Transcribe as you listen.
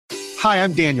Hi,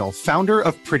 I'm Daniel, founder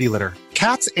of Pretty Litter.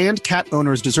 Cats and cat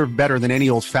owners deserve better than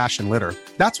any old-fashioned litter.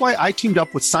 That's why I teamed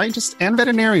up with scientists and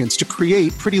veterinarians to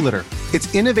create Pretty Litter.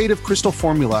 Its innovative crystal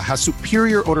formula has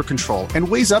superior odor control and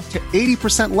weighs up to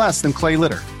 80% less than clay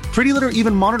litter. Pretty Litter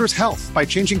even monitors health by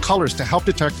changing colors to help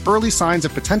detect early signs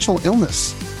of potential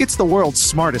illness. It's the world's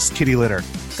smartest kitty litter.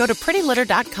 Go to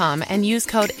prettylitter.com and use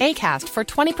code ACAST for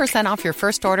 20% off your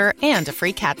first order and a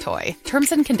free cat toy.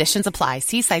 Terms and conditions apply.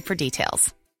 See site for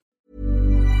details.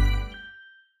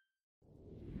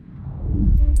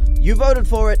 You voted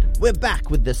for it. We're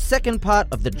back with the second part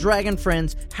of the Dragon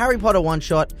Friends Harry Potter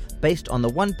one-shot based on the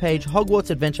one-page Hogwarts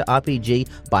Adventure RPG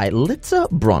by Litza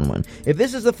Bronwyn. If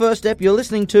this is the first step you're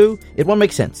listening to, it won't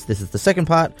make sense. This is the second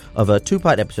part of a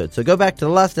two-part episode. So go back to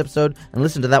the last episode and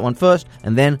listen to that one first,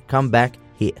 and then come back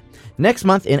here. Next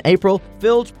month in April,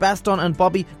 Filch, Baston, and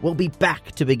Bobby will be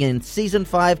back to begin Season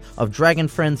 5 of Dragon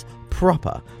Friends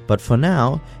proper. But for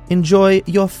now, enjoy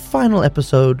your final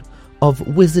episode of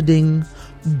Wizarding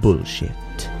Bullshit.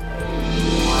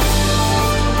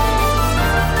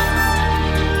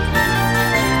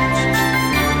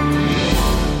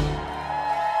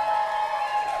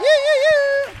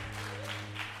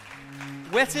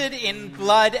 Wetted in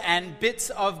blood and bits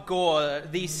of gore,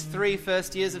 these 3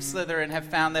 first years of Slytherin have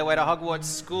found their way to Hogwarts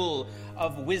School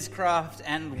of Wizcraft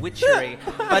and Witchery.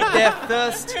 But their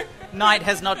first night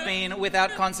has not been without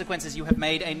consequences. You have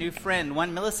made a new friend,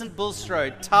 one Millicent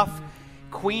Bulstrode, tough,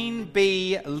 queen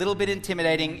bee, a little bit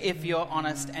intimidating if you're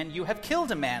honest, and you have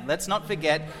killed a man. Let's not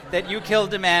forget that you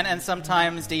killed a man, and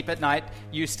sometimes deep at night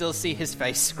you still see his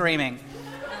face screaming.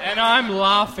 And I'm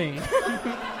laughing.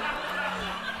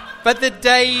 But the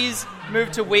days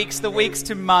move to weeks, the weeks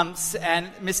to months, and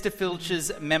Mr.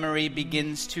 Filch's memory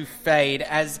begins to fade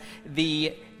as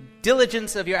the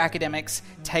diligence of your academics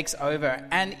takes over.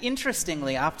 And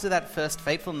interestingly, after that first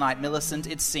fateful night, Millicent,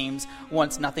 it seems,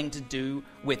 wants nothing to do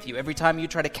with you. Every time you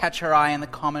try to catch her eye in the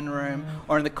common room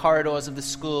or in the corridors of the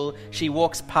school, she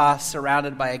walks past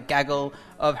surrounded by a gaggle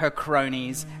of her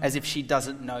cronies as if she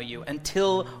doesn't know you.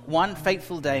 Until one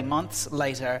fateful day, months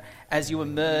later, as you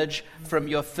emerge from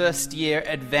your first year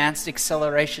advanced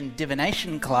acceleration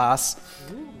divination class,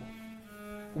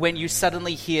 when you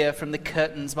suddenly hear from the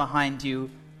curtains behind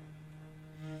you,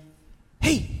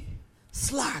 Hey,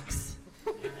 slugs!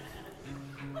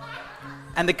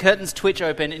 And the curtains twitch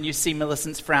open and you see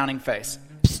Millicent's frowning face.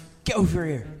 Psst, get over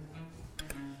here.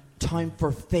 Time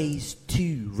for phase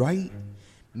 2, right?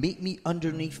 Meet me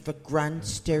underneath the grand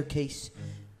staircase.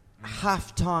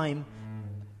 Half-time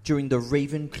during the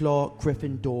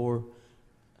Ravenclaw-Gryffindor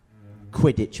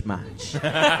Quidditch match.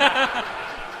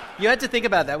 You had to think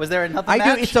about that. Was there another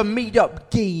match? It's a made-up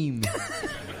game.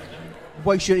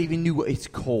 Why should I even know what it's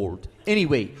called?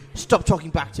 Anyway, stop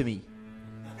talking back to me.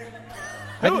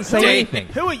 I didn't say anything.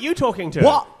 Who are you talking to?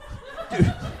 What?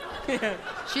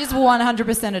 She's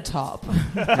 100% a top.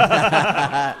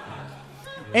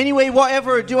 Anyway,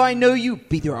 whatever. Do I know you?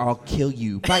 Be there or I'll kill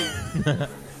you. Bye.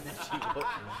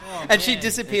 And she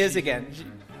disappears again.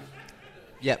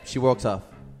 Yep, she walks off.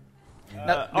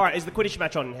 All right, is the Quidditch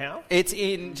match on now? It's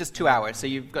in just 2 hours, so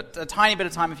you've got a tiny bit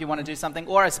of time if you want to do something,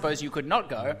 or I suppose you could not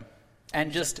go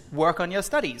and just work on your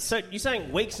studies. So you're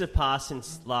saying weeks have passed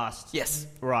since last... Yes.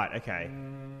 Right, okay.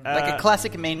 Like a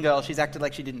classic mean girl, she's acted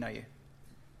like she didn't know you.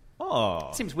 Oh.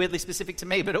 It seems weirdly specific to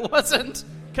me, but it wasn't.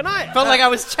 Can I... Felt like I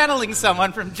was channeling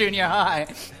someone from junior high.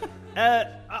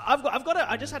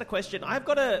 I just had a question. I've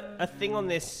got a thing on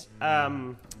this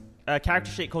character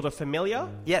sheet called a familiar.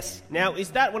 Yes. Now,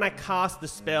 is that when I cast the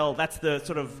spell, that's the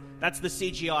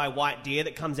CGI white deer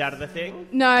that comes out of the thing?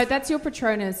 No, that's your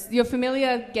Patronus. Your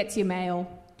familiar gets your mail.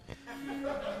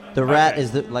 The rat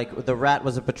is the rat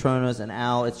was a Patronus, an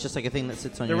owl. It's just like a thing that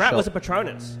sits on your The rat shelf. was a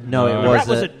Patronus. No,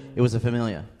 it was a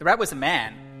familiar. The rat was a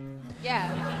man.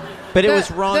 Yeah. But it was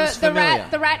Ron's familiar.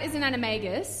 The rat is an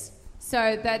animagus,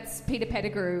 so that's Peter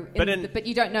Pettigrew. But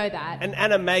you don't know that. An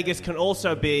animagus can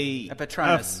also be a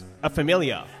Patronus, a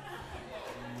familiar.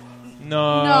 No.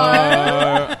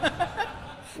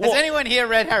 Has anyone here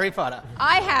read Harry Potter?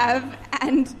 I have,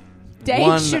 and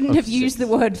Dave shouldn't have used the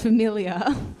word familiar.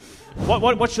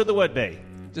 What should the word be?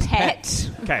 Just pet.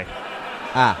 Okay.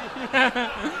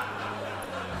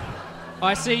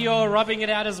 I see you're rubbing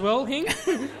it out as well, Hing.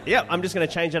 Yeah, I'm just going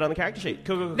to change that on the character sheet.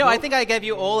 Cool. No, I think I gave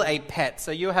you all a pet.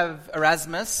 So you have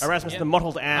Erasmus. Erasmus, the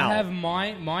mottled owl. I have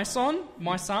my son.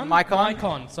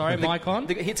 Mycon. Sorry, Mycon.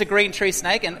 It's a green tree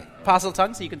snake and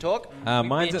Parseltongue, so you can talk.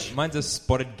 Mine's a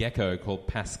spotted gecko called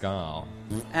Pascal.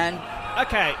 And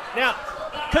okay, now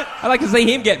I like to see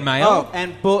him get mail. Oh,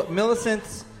 and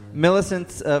Millicent's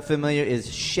familiar is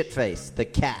Shitface, the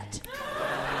cat.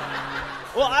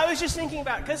 Well, I was just thinking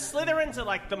about, because Slytherins are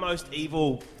like the most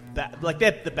evil, like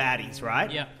they're the baddies,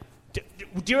 right? Yeah.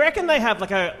 Do you reckon they have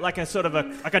like a sort of a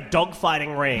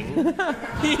dogfighting ring?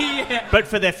 Yeah. But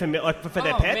for their for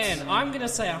their pets? Man, I'm gonna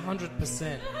say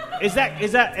 100%. Is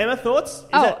that Emma thoughts?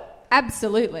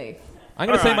 Absolutely. I'm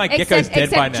going to say my gecko's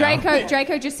dead by now.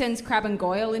 Draco just sends Crabbe and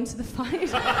Goyle into the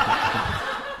fight.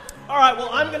 All right, well,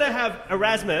 I'm going to have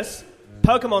Erasmus,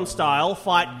 Pokemon style,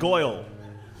 fight Goyle.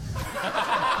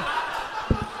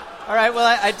 All right, well,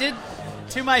 I did,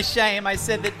 to my shame, I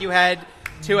said that you had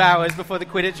 2 hours before the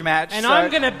Quidditch match. And so I'm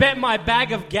going to bet my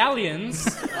bag of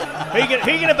galleons. Who you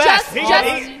going to back?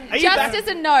 Just as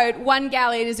a note, 1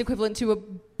 galleon is equivalent to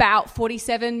about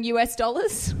 $47 US.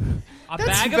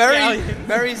 That's bag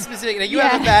very specific. Now, you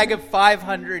have a bag of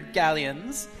 500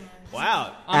 galleons.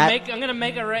 Wow. I'm going to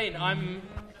make a raid. I'm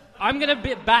going to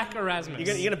back Erasmus.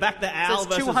 You're going to back the owl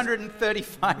versus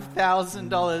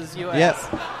 $235,000 US. Yep.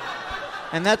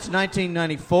 And that's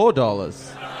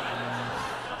 $1994.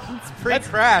 It's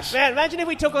pre-crash. Man, imagine if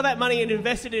we took all that money and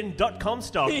invested in .com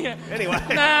stock. Yeah. Anyway.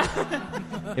 Nah.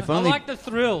 If I only like the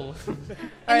thrill. In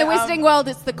the Wizarding world,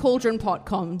 it's the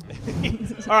cauldron.com.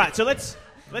 All right, so let's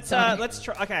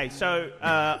try. Okay, so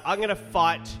I'm going to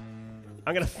fight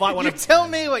one of. Tell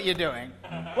me what you're doing.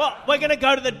 Well, we're going to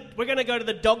go to the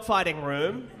dogfighting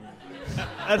room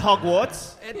at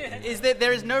Hogwarts.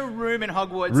 There is no room in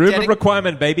Hogwarts. Room of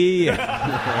requirement, baby.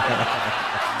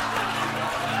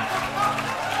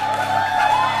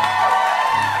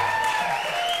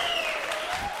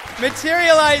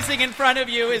 Materializing in front of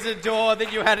you is a door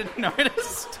that you hadn't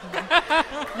noticed.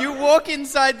 You walk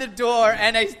inside the door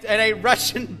and a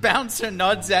Russian bouncer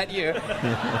nods at you.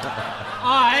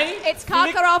 It's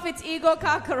Karkaroff, it's Igor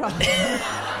Karkaroff.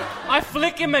 I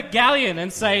flick him a galleon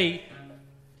and say,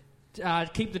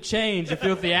 keep the change, you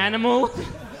filthy animal.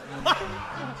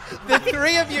 The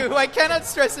three of you, who I cannot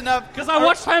stress enough... Because I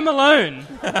watched Home Alone.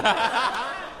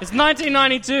 It's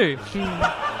 1992.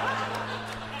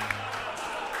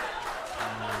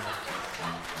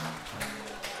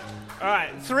 All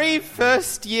right, 3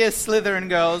 first-year Slytherin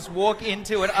girls walk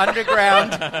into an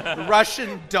underground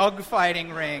Russian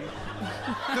dogfighting ring.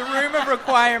 The room of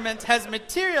requirement has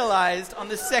materialized on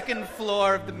the 2nd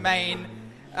floor of the main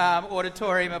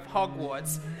auditorium of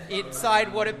Hogwarts.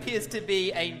 Inside what appears to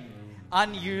be a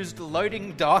unused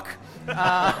loading dock.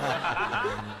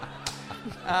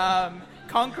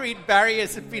 Concrete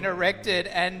barriers have been erected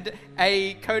and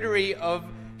a coterie of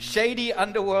shady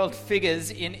underworld figures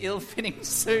in ill-fitting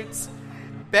suits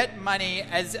bet money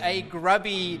as a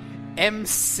grubby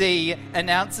MC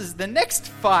announces the next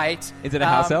fight. Is it a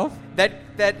house elf?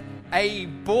 That a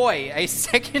boy, a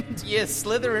 2nd-year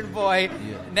Slytherin boy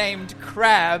named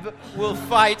Crabbe will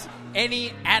fight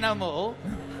any animal,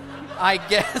 I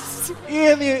guess.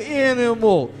 Any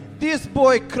animal. This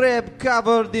boy Crabbe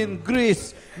covered in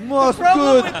grease. Most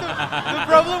The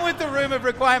problem with the room of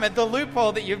requirement, the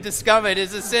loophole that you've discovered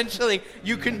is essentially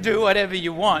you can do whatever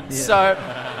you want. Yeah. So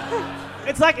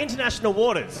it's like international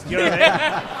waters. You know what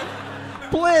I mean?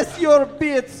 Bless your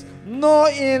bits. No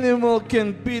animal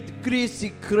can beat Greasy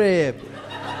Crabbe.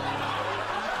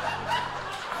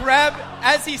 Crabbe,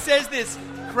 as he says this,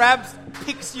 Crabbe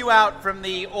picks you out from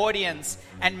the audience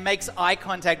and makes eye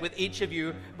contact with each of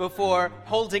you before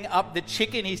holding up the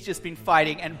chicken he's just been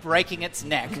fighting and breaking its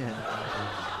neck. Yeah.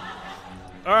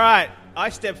 All right, I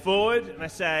step forward and I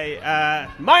say,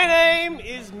 my name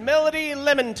is Melody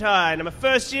Lemontine. I'm a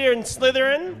first year in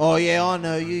Slytherin. Oh, yeah, I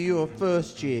know you. You're a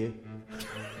first year.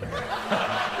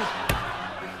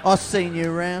 I've seen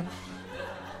you around.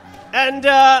 And,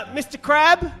 Mr.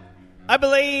 Crabbe, I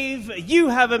believe you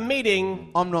have a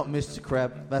meeting. I'm not Mr.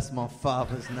 Crabbe. That's my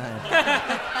father's name.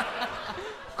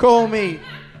 Call me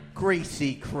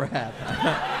Greasy Crabbe.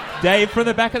 Dave, from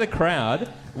the back of the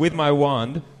crowd, with my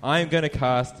wand, I'm going to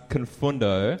cast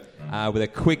Confundo with a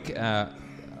quick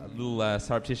little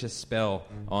surreptitious spell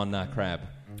on Crabbe.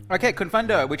 Okay,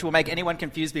 Confundo, which will make anyone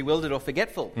confused, bewildered, or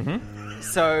forgetful. Mm-hmm.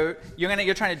 So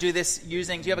you're trying to do this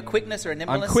using... Do you have a quickness or a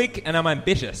nimbleness? I'm quick and I'm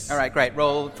ambitious. All right, great.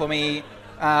 Roll for me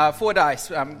 4 dice.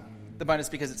 The bonus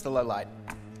because it's the low light.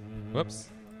 Whoops.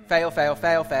 Fail, fail,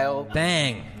 fail, fail.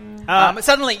 Dang.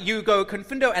 Suddenly you go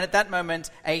Confundo, and at that moment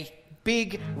a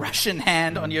big Russian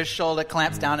hand on your shoulder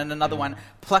clamps down, and another one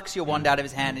plucks your wand out of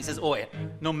his hand. And he says, "Oi,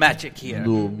 no magic here."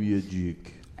 No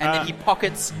magic. And then he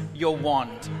pockets your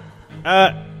wand.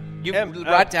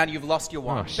 Write down you've lost your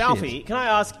wand. Balfi, can I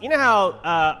ask, you know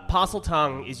how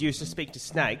Parseltongue is used to speak to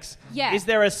snakes? Yeah. Is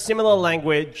there a similar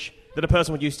language that a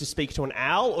person would use to speak to an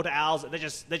owl, or to owls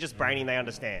they're just brainy and they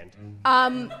understand?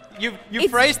 You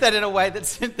phrased that in a way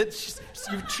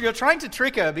you're trying to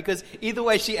trick her, because either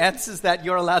way she answers that,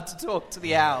 you're allowed to talk to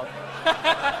the owl.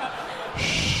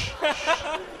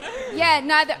 Yeah,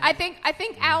 neither. I think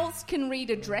owls can read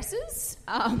addresses,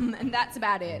 and that's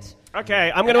about it.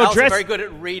 Okay, I'm going to Owls address... are very good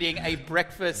at reading a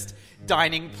breakfast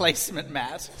dining placement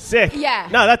mat. Sick. Yeah.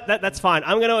 No, that's fine.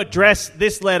 I'm going to address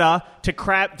this letter to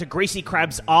Greasy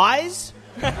Crab's eyes.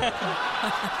 You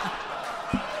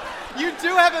do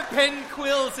have a pen,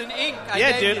 quills, and ink.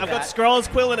 Yeah, dude, I've got scrolls,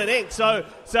 quill, and an ink. So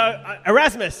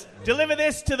Erasmus, deliver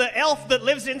this to the elf that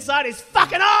lives inside his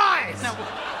fucking eyes!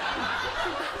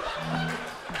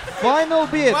 Final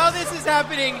bit. While this is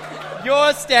happening,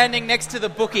 you're standing next to the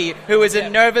bookie, who is a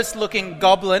nervous-looking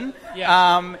goblin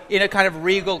in a kind of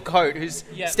regal coat, who's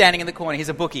standing in the corner. He's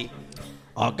a bookie.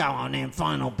 Oh, go on then.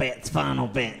 Final bets. A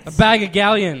bag of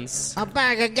galleons.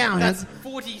 That's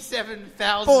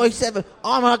 47,000. 47.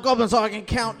 I'm a goblin, so I can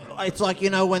count. It's like,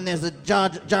 when there's a jar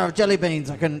of jelly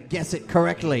beans, I can guess it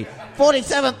correctly.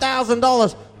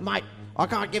 $47,000. Mate, I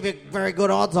can't give you very good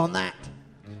odds on that.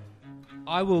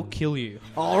 I will kill you.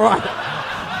 All right.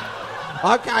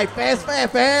 Okay, fair's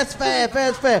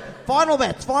fair. Final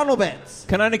bets.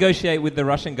 Can I negotiate with the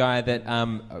Russian guy that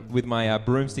with my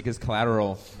broomstick as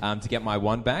collateral to get my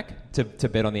wand back to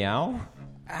bet on the owl?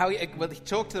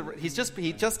 He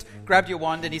just grabbed your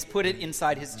wand and he's put it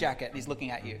inside his jacket and he's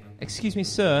looking at you. Excuse me,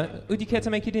 sir. Would you care to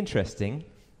make it interesting?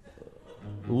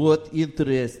 What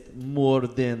interest more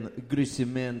than greasy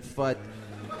man fight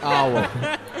owl?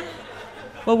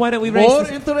 Well, why don't we raise... More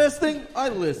interesting? I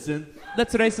listen.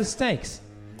 Let's raise the stakes.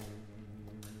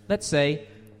 Let's say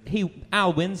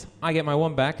owl wins, I get my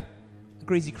wand back.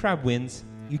 Greasy Crab wins,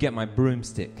 you get my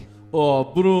broomstick. Oh,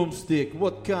 broomstick.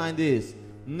 What kind is?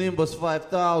 Nimbus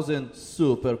 5000.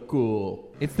 Super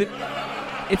cool. It's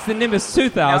the Nimbus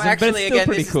 2000, Now, but actually, it's still again,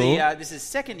 pretty this cool. This is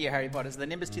second year Harry Potter. So the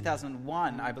Nimbus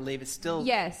 2001, I believe, is still...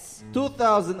 Yes.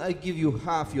 2000, I give you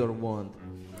half your wand.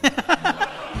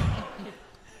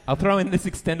 I'll throw in this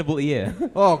extendable ear.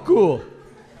 Oh, cool.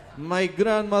 My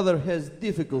grandmother has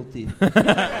difficulty. All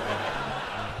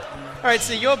right,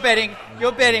 so you're betting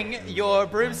your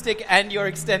broomstick and your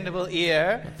extendable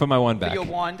ear For my wand back. for your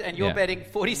wand, and you're betting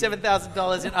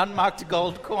 $47,000 in unmarked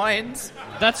gold coins.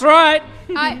 That's right.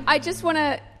 I just want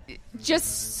to,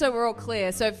 just so we're all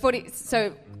clear, so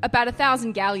about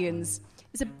 1,000 galleons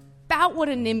is about what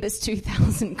a Nimbus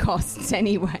 2000 costs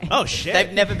anyway. Oh, shit.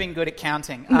 They've never been good at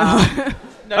counting.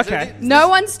 Okay. No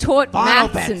one's taught Final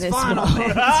maths in bets, this final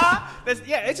world.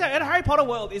 It's in a Harry Potter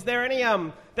world. Is there any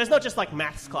there's not just like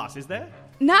maths class, is there?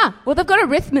 Nah. Well, they've got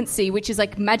arithmancy, which is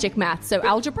like magic math, so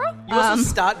algebra. You also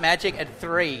start magic at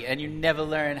 3, and you never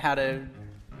learn how to...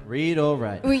 Read or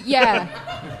write. Yeah.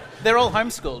 They're all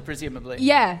homeschooled, presumably.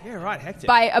 Yeah. Yeah, right, hectic.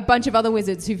 By a bunch of other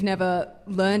wizards who've never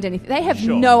learned anything. They have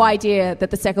no idea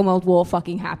that the Second World War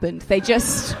fucking happened. They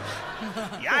just...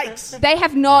 Yikes! They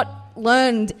have not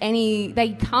learned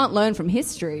they can't learn from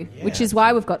history, which is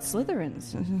why we've got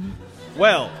Slytherins.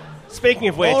 Well, speaking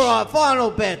of which... All right,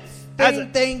 final bets. As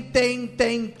Ding, ding, ding,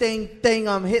 ding, ding, ding.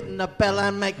 I'm hitting the bell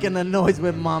and making a noise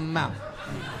with my mouth.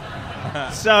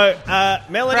 So,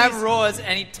 Melody's... Crab roars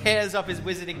and he tears up his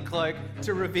wizarding cloak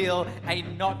to reveal a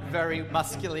not very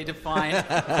muscularly defined,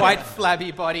 quite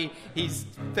flabby body. He's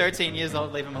 13 years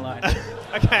old, leave him alone.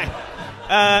 Okay.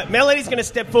 Melody's going to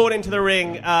step forward into the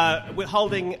ring,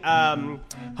 holding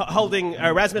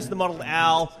Erasmus the mottled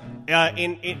owl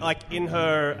in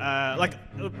her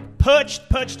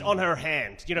perched on her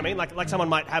hand. Do you know what I mean? Like someone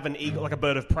might have an eagle, like a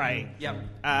bird of prey. Yep.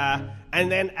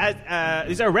 And then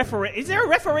is there a referee? Is there a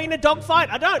referee in a dogfight?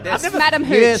 I don't. I've never. Madam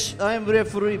Hooch. Yes, I'm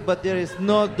referee, but there is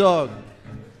no dog.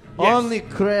 Yes. Only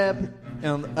crab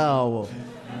and owl.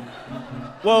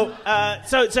 Well,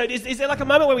 so is there like a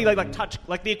moment where we like touch,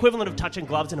 like the equivalent of touching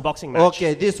gloves in a boxing match?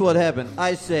 Okay, this what happened.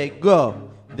 I say go.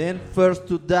 Then first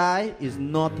to die is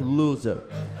not loser.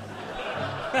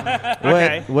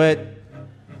 Okay. Wait.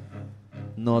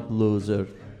 Not loser.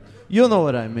 You know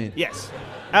what I mean. Yes.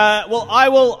 Well, I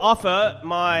will offer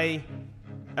my...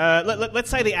 let's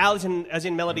say the owl is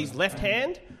in Melody's left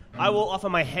hand. I will offer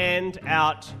my hand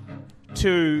out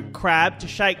to Crab to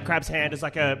shake Crab's hand as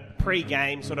like a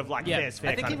pre-game sort of like fair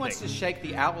I think he wants to shake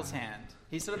the owl's hand.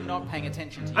 He's sort of not paying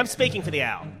attention to you. I'm speaking for the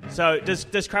owl. So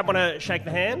does Crab want to shake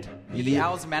the hand? You're the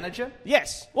owl's manager?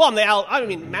 Yes. Well, I'm the owl. I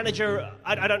mean, manager.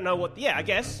 I don't know what. Yeah, I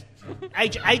guess.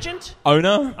 Agent.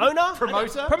 Owner?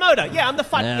 Promoter. Promoter. Yeah, I'm the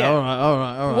fun. Yeah. All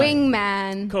right.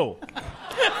 Wingman. Cool.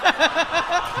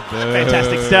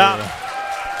 Fantastic stuff.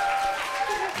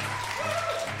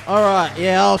 All right,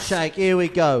 yeah, I'll shake. Here we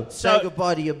go. So- Say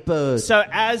goodbye to your bird. So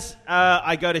as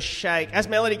I go to shake, as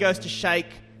Melody goes to shake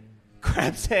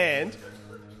Crab's hand,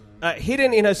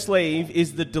 hidden in her sleeve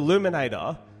is the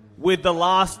Deluminator with the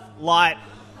last light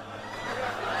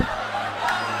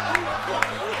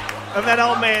of that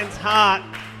old man's heart,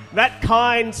 that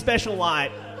kind special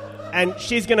light, and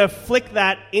she's going to flick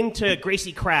that into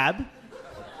Greasy Crab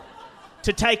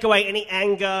to take away any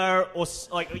anger or,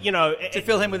 To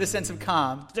fill him with a sense of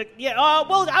calm.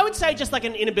 well, I would say just like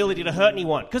an inability to hurt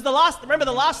anyone. Because the last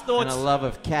thoughts... And a love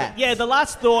of cats. Yeah, the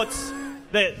last thoughts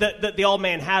that the old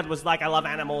man had was like, I love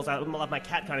animals, I love my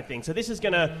cat kind of thing. So this is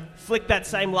going to flick that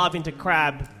same love into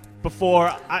Crab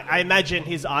before, I imagine,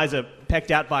 his eyes are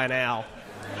pecked out by an owl.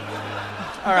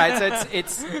 All right, so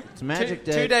it's magic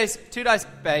two day. two dice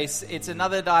base. It's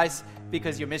another dice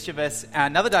because you're mischievous,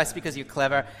 another dice because you're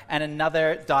clever, and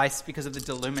another dice because of the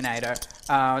Deluminator.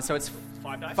 So it's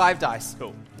 5 dice? 5 dice.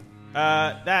 Cool.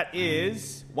 That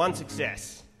is 1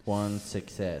 success. 1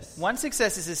 success. 1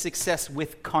 success is a success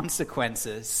with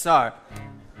consequences. So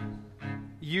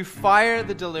you fire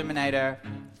the Deluminator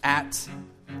at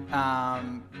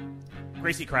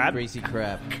Greasy Crab. Greasy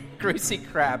Crab. Greasy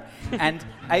Crab, and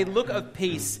a look of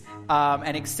peace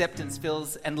and acceptance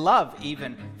and love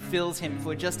even fills him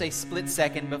for just a split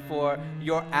second before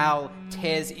your owl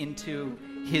tears into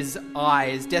his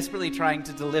eyes, desperately trying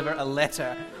to deliver a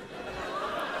letter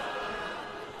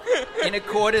in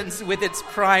accordance with its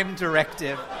prime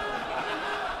directive.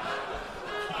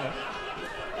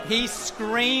 He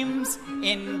screams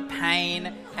in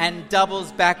pain and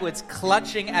doubles backwards,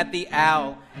 clutching at the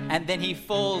owl, and then he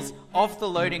falls off the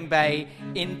loading bay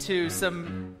into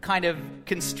some kind of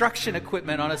construction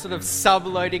equipment on a sort of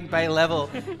sub-loading bay level.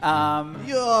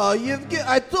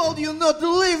 I told you not to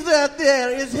leave that there.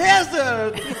 It's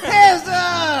hazard.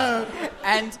 Hazard.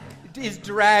 And is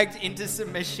dragged into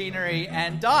some machinery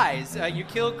and dies. You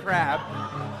kill Crab.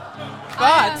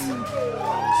 But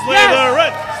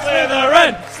Slytherin!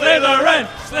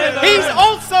 he's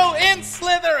also in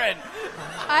Slytherin.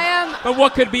 But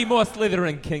what could be more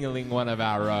Slytherin kingling one of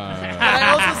our own? But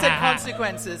I also said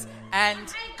consequences, and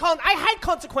I hate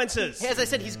consequences. as I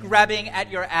said, he's grabbing at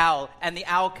your owl, and the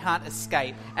owl can't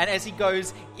escape. And as he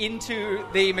goes into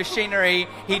the machinery,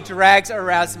 he drags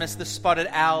Erasmus, the spotted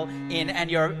owl, in, and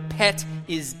your pet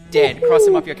is dead. Cross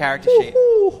him off your character sheet.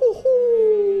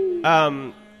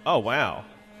 Oh, wow.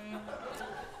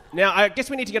 Now, I guess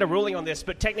we need to get a ruling on this,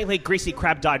 but technically Greasy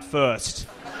Crab died first.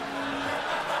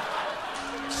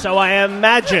 So I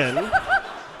imagine...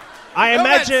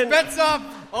 Bets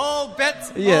off! All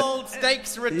bets, all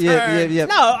stakes returned. Yeah.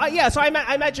 No, so I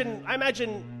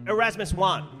imagine Erasmus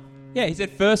won. Yeah, he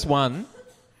said first one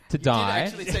to die. Did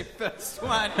actually say first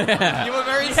one. You were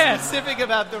very specific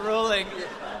about the ruling.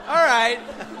 All right.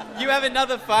 You have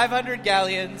another 500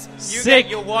 galleons. You Sick.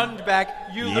 get your wand back.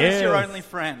 You lose your only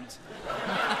friend.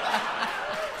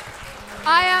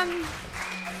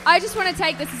 I just want to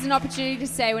take this as an opportunity to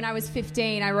say when I was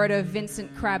 15, I wrote a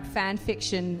Vincent Crabbe fan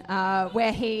fiction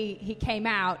where he came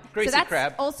out. Greasy so that's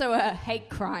Crab. also a hate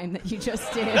crime that you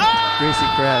just did. Greasy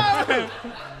Crab.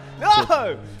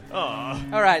 No! Oh.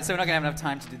 All right, so we're not going to have enough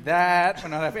time to do that. We're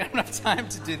not having enough time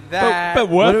to do that. But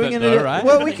What worth are we it, gonna though, do? right?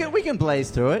 Well, we can blaze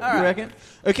through it. All You right. reckon?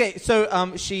 Okay,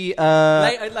 so she.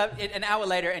 An hour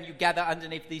later, and you gather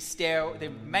underneath the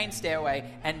main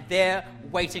stairway, and there,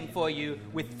 waiting for you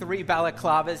with 3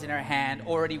 balaclavas in her hand,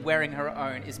 already wearing her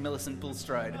own, is Millicent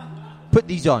Bulstrode. Put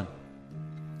these on.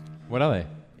 What are they?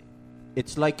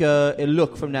 It's like a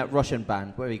look from that Russian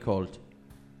band. What are they called?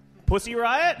 Pussy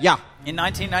Riot? Yeah. In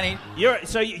 1990,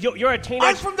 You're a teenage...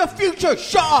 I'm from the future.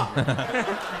 Shut up.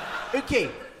 Okay.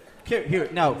 Here.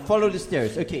 Now, follow the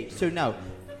stairs. Okay. So now,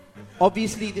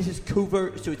 obviously, this is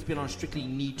covert, so it's been on a strictly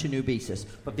need-to-know basis.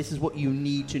 But this is what you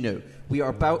need to know. We are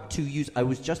about to use... I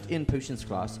was just in potions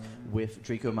class with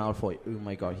Draco Malfoy. Oh,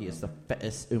 my God. He is the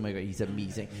fittest. Oh, my God. He's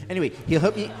amazing. Anyway, he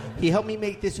helped me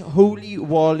make this Holy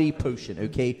Wally potion,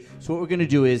 okay? So what we're going to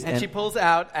do is... and she pulls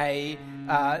out a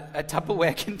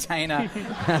Tupperware container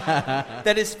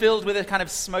that is filled with a kind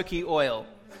of smoky oil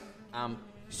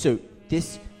So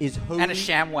this is Holy... and a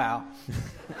ShamWow.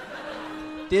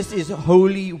 This is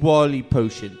Holy Wally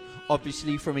potion,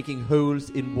 obviously for making holes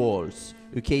in walls.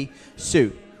 Okay,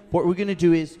 so what we're going to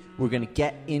do is we're going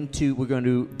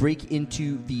to break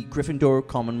into the Gryffindor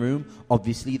common room.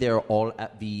 Obviously, they're all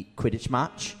at the Quidditch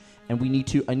match, and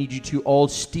I need you to all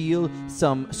steal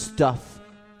some stuff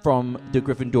from the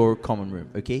Gryffindor common room.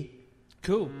 Okay.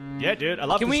 Cool. Yeah, dude, I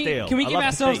love Can the we steal. can we I give love the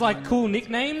ourselves steal. like cool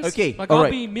nicknames? Okay, Like all I'll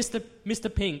right. be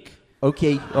Mr. Pink.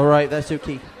 Okay. All right. That's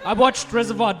okay. I watched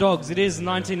Reservoir Dogs. It is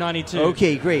 1992.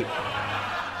 Okay. Great.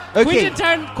 Okay.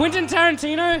 Quentin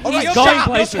Tarantino. Oh, He's your going shut up.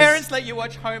 Your places. parents let you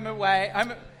watch Home Away.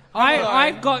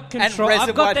 I've got control. And I've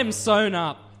Reservoir- got them sewn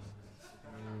up.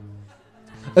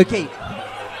 Okay,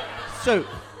 so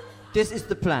this is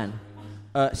the plan.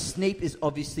 Snape is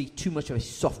obviously too much of a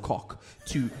soft cock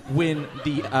to win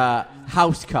the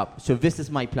House Cup. So this is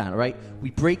my plan, all right?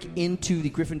 We break into the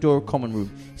Gryffindor common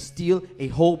room, steal a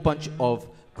whole bunch of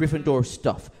Gryffindor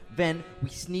stuff. Then we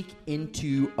sneak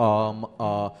into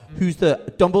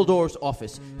Dumbledore's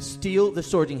office, steal the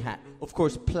Sorting Hat, of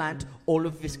course, plant all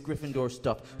of this Gryffindor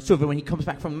stuff, so that when he comes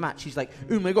back from the match, he's like,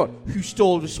 oh my god, who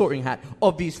stole the Sorting Hat?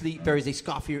 Obviously, there is a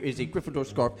scarf here, it is a Gryffindor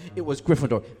scarf, it was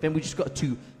Gryffindor. Then we just got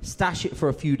to stash it for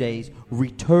a few days,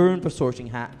 return the Sorting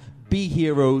Hat, be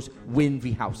heroes, win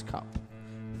the House Cup.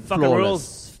 Fucking Flawless.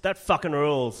 rules. That fucking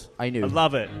rules. I knew. I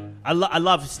love it. I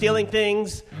love stealing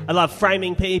things. I love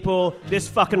framing people. This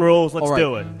fucking rules. Let's All right.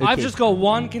 do it. I've Okay. just got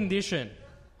one condition.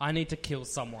 I need to kill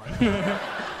someone.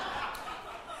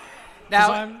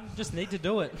 Now, I just need to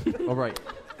do it. All right.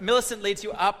 Millicent leads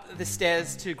you up the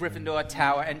stairs to Gryffindor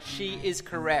Tower, and she is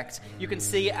correct. You can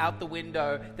see out the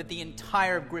window that the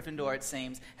entire of Gryffindor, it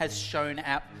seems, has shown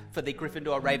up for the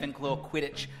Gryffindor Ravenclaw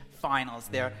Quidditch finals.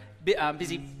 They're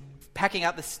busy packing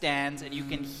out the stands, and you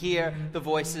can hear the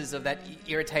voices of that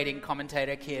irritating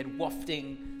commentator kid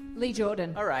wafting. Lee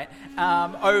Jordan. All right,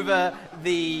 over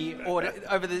the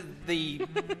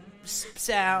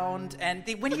sound, and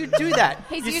when you do that,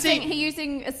 He's you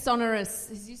using the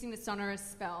sonorous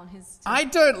spell on his. I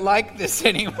don't like this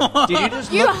anymore. Did you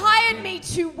just You look? hired me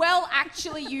to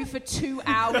actually you for 2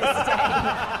 hours a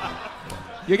day.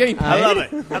 You're getting paid? I love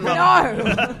it.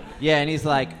 No, Yeah, and he's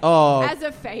like, oh, as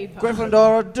a favor. Gryffindor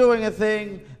are doing a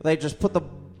thing. They just put the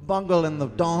bungle in the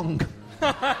dong.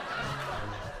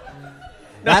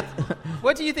 That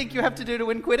What do you think you have to do to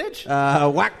win Quidditch?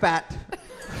 whack bat.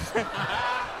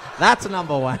 That's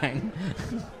number one.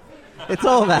 It's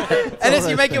all that. And as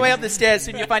you make your way up the stairs,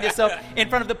 soon you find yourself in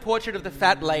front of the portrait of the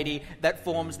fat lady that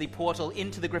forms the portal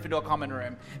into the Gryffindor common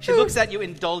room. She looks at you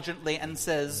indulgently and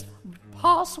says,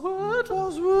 "Password?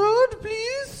 Password,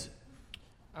 please.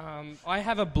 I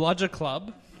have a bludger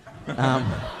club,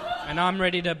 and I'm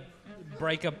ready to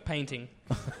break a painting.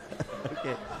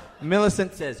 Okay.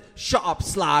 Millicent says, "Shut up,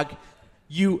 slag.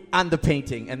 You and the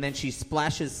painting," and then she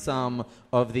splashes some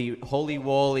of the Holy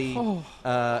Wally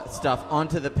stuff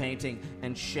onto the painting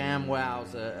and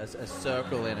ShamWows a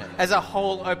circle in it. As a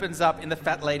hole opens up in the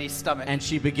fat lady's stomach. And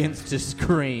she begins to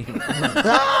scream.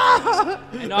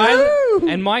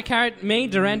 And my character, me,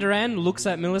 Duran, looks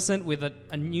at Millicent with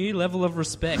a new level of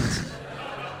respect.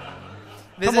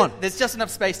 There's just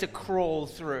enough space to crawl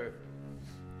through.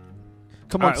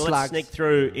 Come All on, right, slag. let's sneak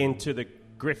through into the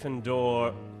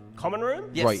Gryffindor common room.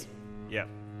 Yes. Right. Yeah.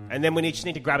 And then we just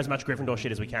need to grab as much Gryffindor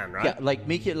shit as we can, right? Yeah, like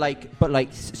make it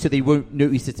so they won't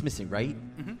notice it's missing, right?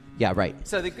 Mm-hmm. Yeah, right.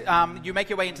 So you make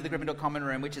your way into the Gryffindor common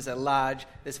room, which is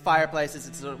there's fireplaces,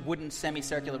 it's a sort of wooden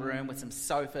semicircular room with some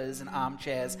sofas and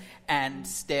armchairs and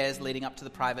stairs leading up to the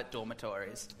private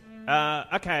dormitories.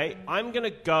 Okay, I'm going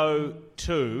to go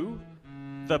to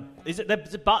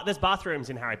there's bathrooms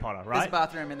in Harry Potter, right? There's a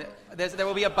bathroom, and there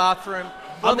will be a bathroom.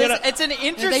 Well, it's an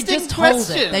interesting They just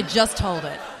question. hold it. They just hold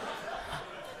it.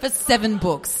 For 7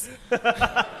 books.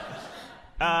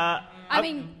 I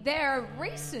mean, they're a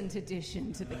recent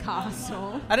addition to the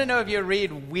castle. I don't know if you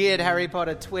read weird Harry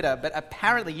Potter Twitter, but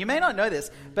apparently, you may not know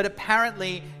this, but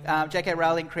apparently J.K.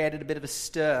 Rowling created a bit of a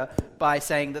stir by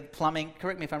saying that plumbing,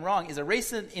 correct me if I'm wrong, is a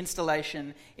recent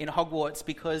installation in Hogwarts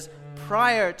because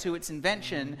prior to its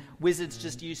invention, wizards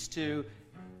just used to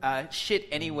shit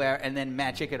anywhere and then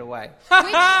magic it away.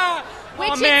 I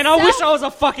wish I was a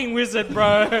fucking wizard,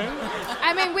 bro.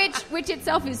 I mean, which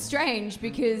itself is strange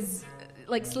because,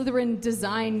 like, Slytherin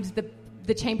designed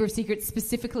the Chamber of Secrets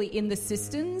specifically in the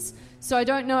cisterns, so I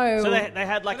don't know. So they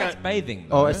had like That's a... bathing.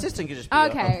 Oh, though. a cistern could just be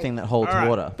Okay. a thing that holds All right.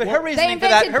 water. But her they reasoning for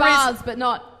that, invented baths, but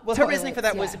not. her reasoning for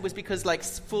that toilets, yeah. was because like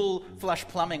full flush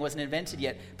plumbing wasn't invented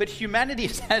yet. But humanity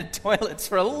has had toilets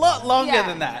for a lot longer Yeah.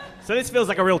 than that. So this feels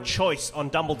like a real choice on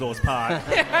Dumbledore's part.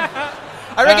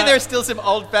 I reckon there are still some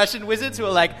old-fashioned wizards who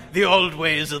are like, the old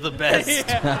ways are the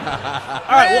best. All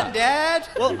right, Dad.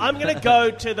 well, I'm going to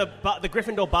go to the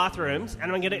Gryffindor bathrooms, and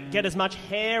I'm going to get as much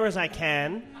hair as I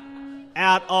can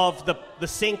out of the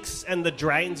sinks and the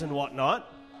drains and whatnot,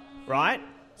 right?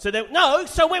 So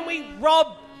when we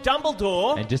rob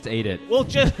Dumbledore, And just eat it. we'll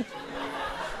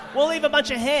leave a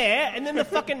bunch of hair, and then the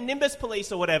fucking Nimbus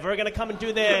police or whatever are going to come and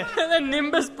do their... The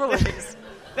Nimbus police.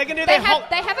 They can do They their whole...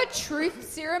 have a truth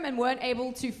serum and weren't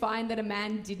able to find that a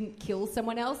man didn't kill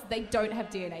someone else. They don't have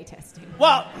DNA testing.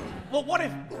 Well, what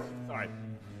if... Sorry.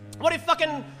 What if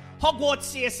fucking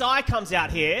Hogwarts CSI comes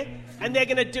out here, and they're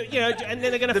going to do, and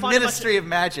then they're going to The find Ministry of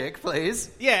Magic,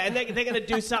 please. Yeah, and they're going to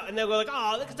do something, and they'll go like,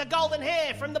 oh, look, it's the golden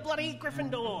hair from the bloody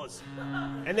Gryffindors.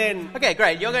 And then... Okay,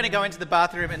 great. You're going to go into the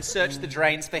bathroom and search the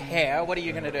drains for hair. What are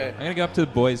you going to do? I'm going to go up to the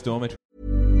boys' dormitory.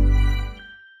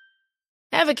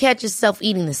 Ever catch yourself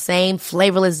eating the same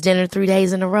flavorless dinner 3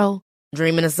 days in a row?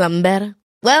 Dreaming of something better?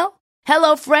 Well,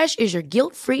 HelloFresh is your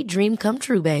guilt-free dream come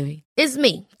true, baby. It's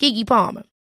me, Keke Palmer.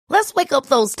 Let's wake up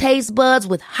those taste buds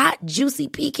with hot, juicy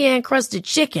pecan-crusted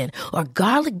chicken or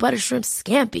garlic butter shrimp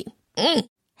scampi.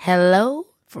 Hello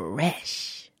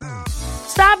Fresh.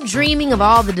 Stop dreaming of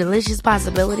all the delicious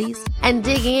possibilities and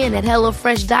dig in at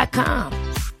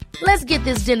HelloFresh.com. Let's get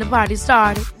this dinner party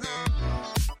started.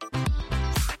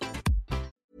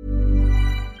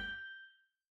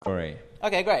 Sorry.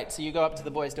 Okay, great. So you go up to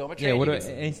the boys' dormitory. Yeah,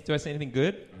 and do I see anything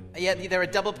good? Yeah, there are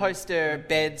double poster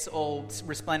beds all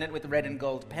resplendent with red and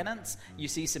gold pennants. You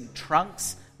see some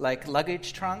trunks, like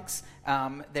luggage trunks.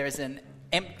 There's an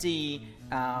empty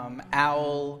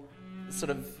owl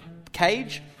sort of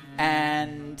cage.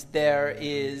 And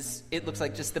it looks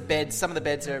like just the beds. Some of the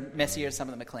beds are messier, some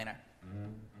of them are cleaner.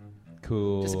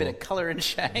 Cool. Just a bit of colour and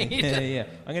shade. Yeah.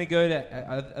 I'm going to go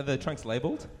to... Are the trunks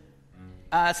labelled?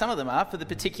 Some of them are, for the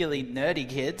particularly nerdy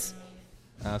kids.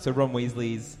 So Ron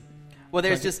Weasley's... Well,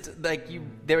 there's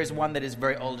there is one that is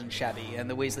very old and shabby, and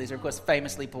the Weasleys are, of course,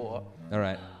 famously poor. All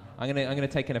right. I'm gonna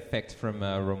take an effect from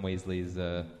Ron Weasley's...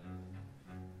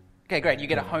 Okay, great. You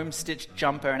get a home-stitched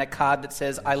jumper and a card that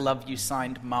says, I love you,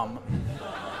 signed Mum.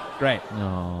 Great.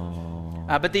 No.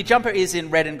 But the jumper is in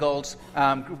red and gold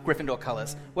Gryffindor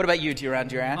colours. What about you, Duran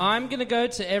Duran? I'm going to go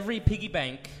to every piggy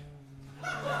bank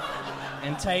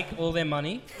and take all their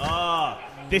money.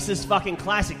 This is fucking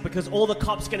classic because all the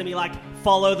cops going to be like,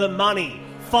 follow the money.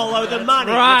 Follow the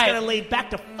money. Right. It's going to lead back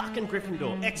to fucking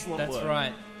Gryffindor. Excellent That's work.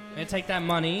 right. I'm going to take that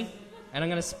money and I'm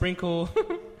going to sprinkle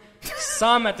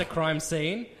some at the crime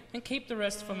scene and keep the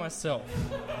rest for myself.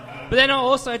 But then I'll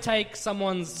also take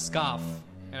someone's scarf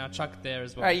and I'll chuck it there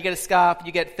as well. All right, you get a scarf,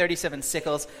 you get 37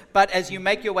 sickles, but as you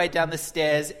make your way down the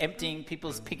stairs, emptying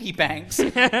people's piggy banks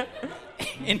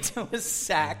into a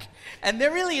sack, and there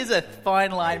really is a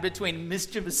fine line between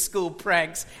mischievous school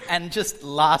pranks and just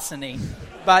larceny.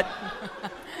 But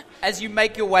as you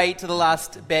make your way to the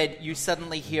last bed, you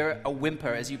suddenly hear a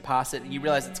whimper as you pass it, and you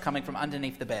realize it's coming from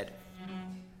underneath the bed.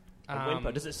 A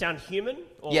whimper. Does it sound human?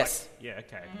 Or Yes. Yeah,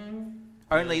 okay.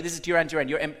 Only, this is Duran Duran,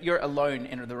 you're alone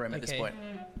in the room at this point.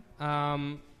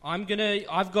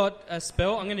 I've got a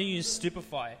spell. I'm gonna use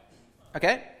Stupefy.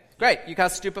 Okay, great. You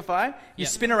cast Stupefy. You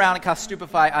spin around and cast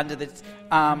Stupefy under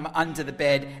the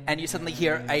bed, and you suddenly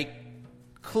hear a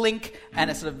clink and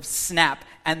a sort of snap,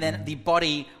 and then the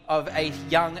body of a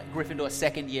young Gryffindor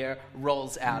second year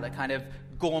rolls out, a kind of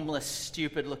gormless,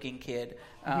 stupid-looking kid.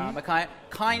 A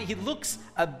kind. He looks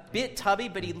a bit tubby,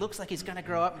 but he looks like he's going to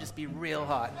grow up and just be real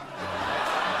hot.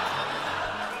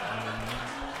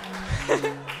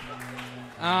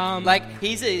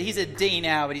 He's a D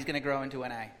now, but he's going to grow into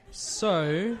an A.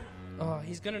 So,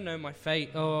 he's going to know my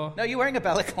fate. No, you're wearing a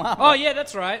balaclava. Oh, yeah,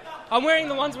 that's right. I'm wearing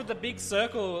the ones with the big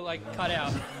circle, cut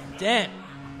out. Damn.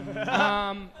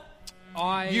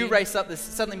 You race up this.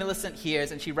 Suddenly Millicent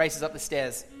hears, and she races up the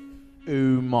stairs.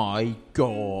 Oh my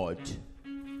god.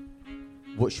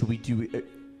 What should we do?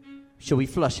 Shall we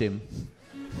flush him?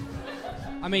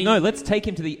 I mean... No, let's take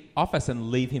him to the office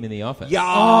and leave him in the office. Yeah.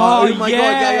 Oh my god,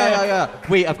 yeah.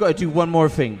 Wait, I've got to do one more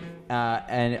thing.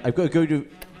 And I've got to go to...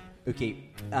 Okay.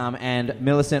 And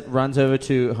Millicent runs over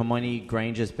to Hermione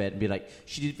Granger's bed and be like,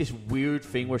 she did this weird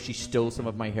thing where she stole some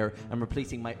of my hair. I'm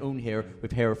replacing my own hair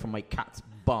with hair from my cat's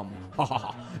bum.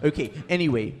 Okay,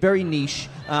 anyway, very niche.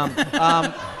 But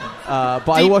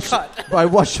I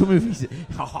watched the movies.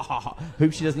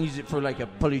 Hope she doesn't use it for a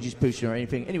polyjuice potion or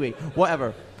anything. Anyway,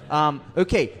 whatever.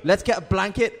 Okay, let's get a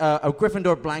blanket, a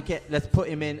Gryffindor blanket. Let's put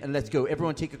him in and let's go.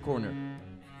 Everyone take a corner.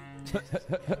 So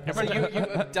you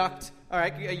abduct. All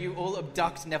right, you all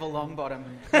abduct Neville Longbottom,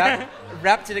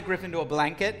 wrapped in a Gryffindor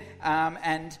blanket,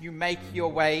 and you make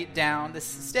your way down the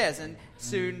stairs. And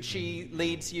soon she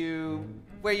leads you.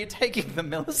 Where are you taking them,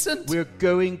 Millicent? We're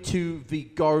going to the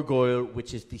gargoyle,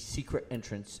 which is the secret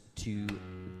entrance to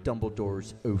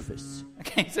Dumbledore's office.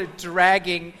 Okay, so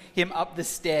dragging him up the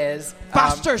stairs.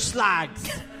 Faster, slags!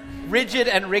 Rigid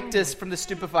and rictus from the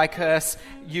Stupefy curse,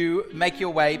 you make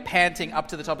your way panting up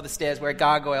to the top of the stairs where a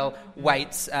gargoyle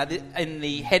waits in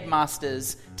the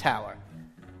headmaster's tower.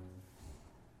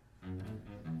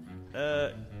 How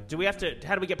do we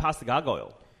get past the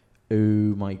gargoyle? Oh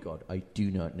my god, I do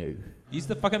not know. Use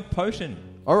the fucking potion.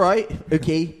 Alright,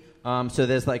 okay. So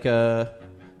there's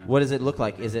what does it look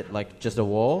like? Is it just a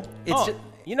wall?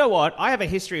 You know what? I have a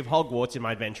history of Hogwarts in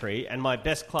my inventory, and my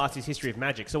best class is history of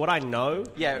magic. So what I know...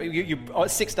 Yeah, you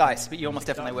 6 dice, but you almost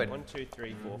definitely would. 1, 2,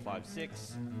 3, 4, 5,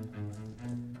 6.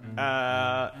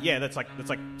 That's like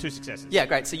 2 successes. Yeah,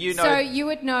 great. So you know... So you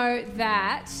would know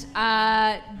that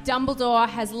Dumbledore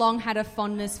has long had a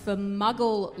fondness for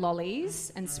Muggle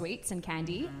lollies and sweets and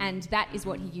candy, and that is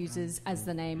what he uses as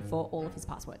the name for all of his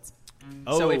passwords.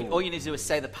 Oh. So all you need to do is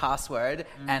say the password,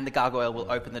 and the gargoyle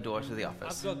will open the door to the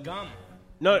office. I've got gum.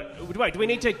 No, wait, do we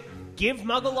need to give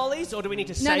Muggle lollies, or do we need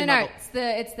to say No, Muggle?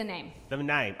 it's the name. The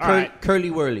name. All right.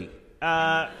 Curly Whirly.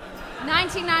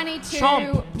 1992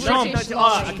 Chomp. British Oh,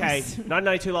 lollies. okay.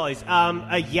 1992 lollies.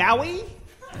 A Yowie?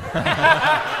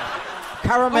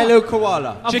 Caramello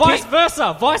Koala.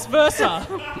 Vice versa.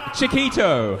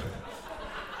 Chiquito.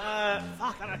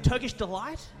 Turkish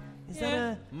Delight? Is that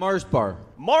a... Mars Bar.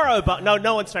 Morrow, but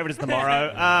no one's favourite is the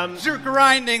Morrow. You're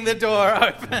grinding, the door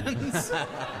opens.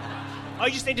 I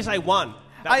just need to say one.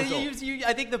 I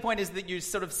think the point is that you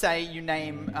sort of say you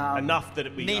name enough that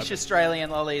it be niche open. Australian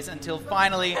lollies until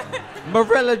finally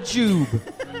Marella Jube.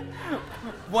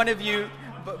 one of you,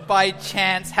 by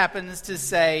chance, happens to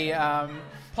say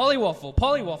Polywaffle.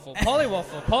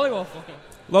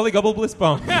 Lollygobble Bliss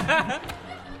Bomb.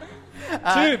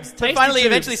 Tubes. But finally,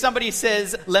 eventually, somebody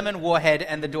says lemon warhead,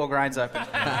 and the door grinds open.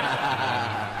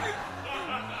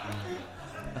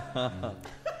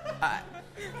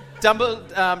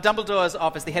 Dumbledore's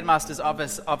office, the headmaster's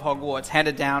office of Hogwarts,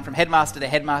 handed down from headmaster to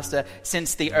headmaster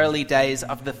since the early days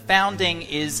of the founding,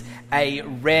 is a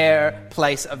rare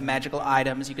place of magical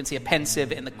items. You can see a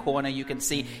pensieve in the corner. You can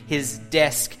see his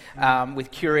desk with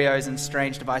curios and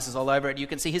strange devices all over it. You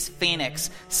can see his phoenix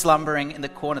slumbering in the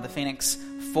corner. The phoenix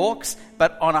forks,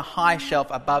 but on a high shelf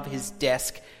above his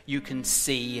desk, you can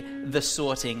see the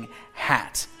sorting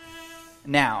hat.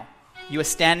 Now, you are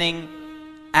standing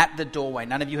at the doorway.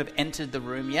 None of you have entered the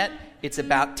room yet. It's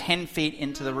about 10 feet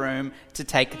into the room to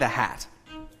take the hat.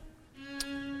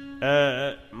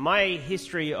 My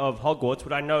history of Hogwarts,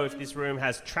 would I know if this room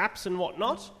has traps and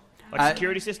whatnot? Like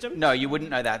security system? No, you wouldn't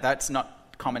know that. That's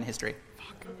not common history.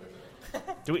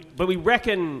 But we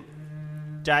reckon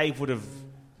Dave would have...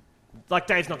 Like,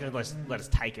 Dave's not going to let us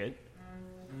take it.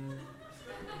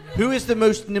 Who is the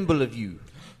most nimble of you?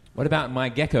 What about my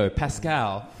gecko,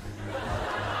 Pascal?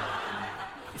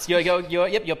 So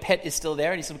your pet is still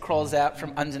there, and he sort of crawls out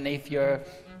from underneath your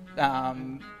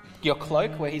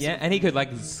cloak, where he's... Yeah, and he could,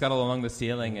 scuttle along the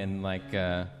ceiling and,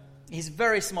 He's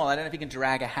very small. I don't know if he can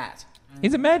drag a hat.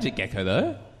 He's a magic gecko,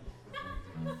 though.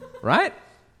 Right?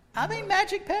 Are they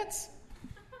magic pets?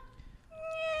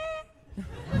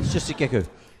 It's just a gecko.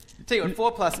 Tell you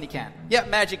what, 4+ and he can. Yep,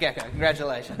 magic gecko.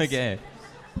 Congratulations. Okay.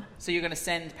 So you're going to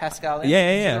send Pascal in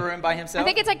to the room by himself? I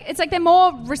think it's like they're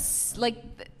more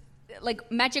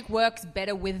like magic works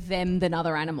better with them than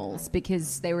other animals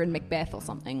because they were in Macbeth or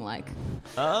something like.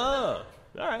 Oh,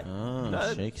 all right.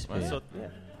 Oh, Shakespeare.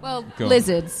 Well, Go on.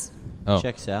 lizards. Oh.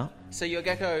 Checks out. So your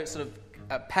gecko sort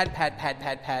of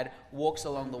pad, walks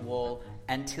along the wall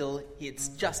until it's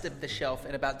just at the shelf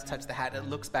and about to touch the hat. It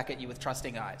looks back at you with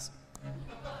trusting eyes.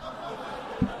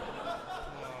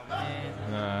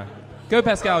 Go,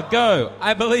 Pascal, go.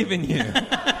 I believe in you.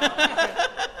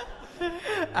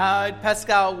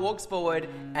 Pascal walks forward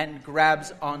and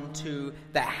grabs onto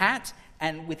the hat,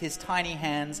 and with his tiny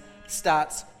hands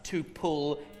starts to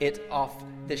pull it off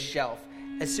the shelf.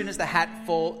 As soon as the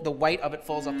weight of it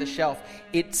falls off the shelf,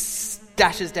 it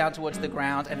dashes down towards the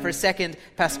ground, and for a second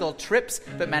Pascal trips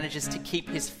but manages to keep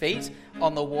his feet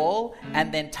on the wall,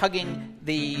 and then tugging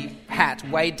the hat,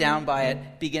 weighed down by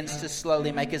it, begins to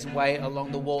slowly make his way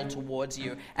along the wall towards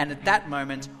you. And at that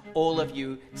moment, all of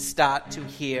you start to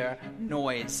hear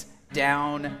noise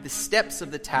down the steps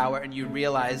of the tower, and you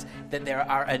realize that there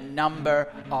are a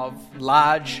number of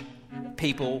large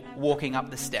people walking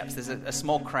up the steps. There's a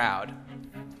small crowd.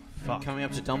 Coming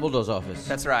up to Dumbledore's office.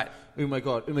 That's right. Oh my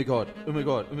god.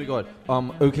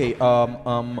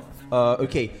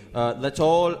 Okay.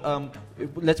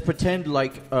 Let's pretend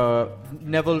like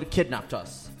Neville kidnapped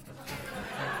us.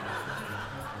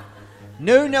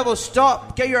 No, Neville,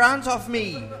 stop! Get your hands off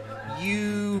me,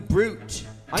 you brute!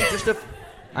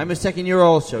 I'm a second year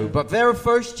also, but they're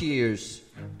first years.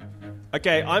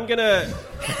 Okay, I'm gonna...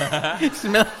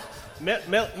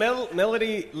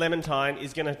 Melody Lemontine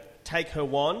is gonna take her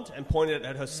wand and point it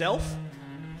at herself,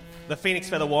 the Phoenix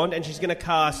Feather wand, and she's going to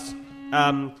cast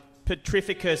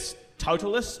Petrificus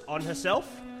Totalis on herself.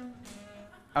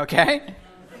 Okay.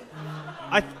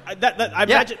 I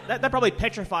imagine that probably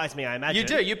petrifies me, I imagine. You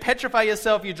do. You petrify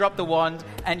yourself, you drop the wand,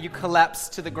 and you collapse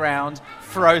to the ground,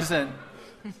 frozen.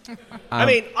 I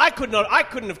mean, I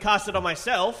couldn't have cast it on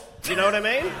myself. Do you know what I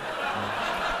mean?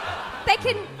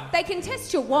 They can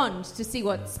test your wand to see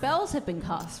what spells have been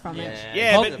cast from it.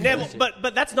 Yeah, but Neville,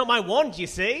 but that's not my wand, you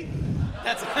see.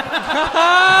 That's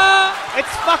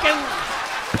It's fucking.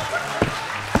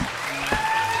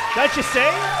 Don't you see?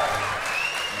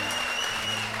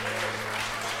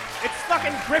 It's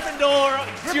fucking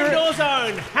Gryffindor's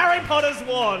own Harry Potter's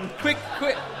wand.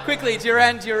 quickly,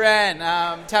 Duran.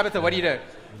 Tabitha, what do you do?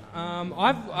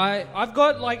 I've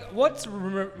got like what's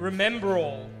remember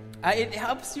all. It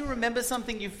helps you remember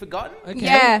something you've forgotten. Okay.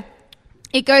 Yeah.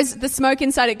 It goes. The smoke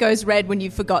inside it goes red when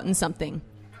you've forgotten something.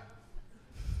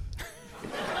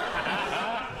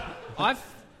 I've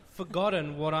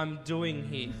forgotten what I'm doing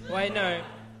here. Wait, no.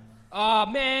 Oh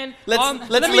man. Let's I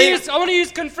want to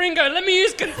use Confringo. Let me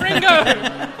use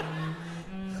Confringo.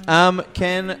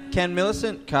 Can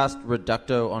Millicent cast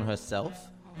Reducto on herself?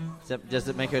 Does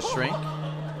it make her shrink?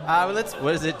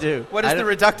 What does it do? What does the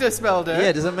Reducto spell do?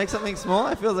 Yeah, does it make something small?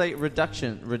 I feel like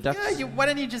reduction. Yeah, why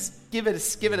don't you just give it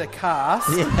a cast?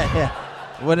 Yeah.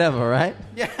 Whatever, right?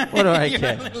 Yeah. What do I you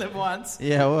care? only live once.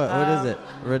 Yeah, what is it?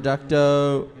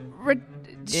 Reducto.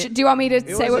 Do you want me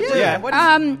to say what? Yeah. What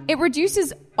is It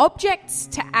reduces objects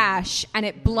to ash and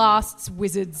it blasts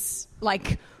wizards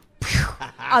like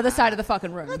other side of the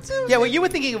fucking room. Yeah, well, you were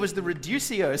thinking it was the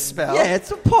Reducio spell. Yeah,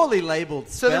 it's a poorly labeled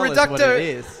So the spell is what Reducto- it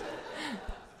is.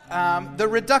 The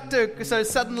Reducto. So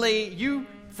suddenly you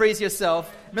freeze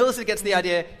yourself. Millicent gets the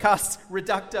idea, casts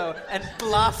Reducto, and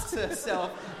blasts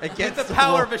herself Against with the the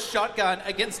power wall. of a shotgun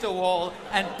against a wall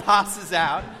and passes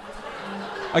out.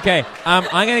 Okay, I'm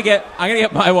gonna get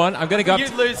my wand. I'm gonna go up. You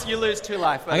lose 2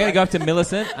 life. I'm gonna go up to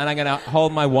Millicent and I'm gonna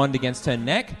hold my wand against her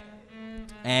neck,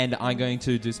 and I'm going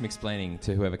to do some explaining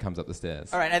to whoever comes up the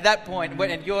stairs. All right. At that point,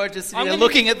 and you're just sitting I'm there gonna-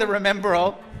 looking at the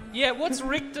Remember-all. Yeah, what's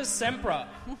Rictus Sempra?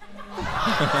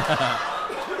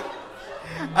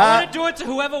 I want to do it to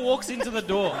whoever walks into the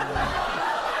door.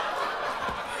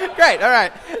 Great. All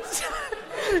right.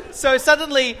 So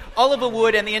suddenly, Oliver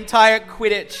Wood and the entire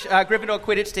Gryffindor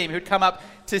Quidditch team who'd come up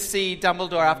to see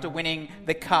Dumbledore after winning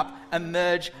the cup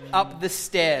emerge up the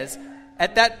stairs.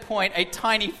 At that point, a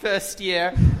tiny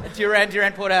first-year Duran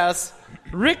Porthouse,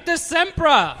 Rictus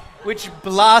Sempra! which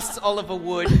blasts Oliver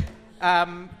Wood.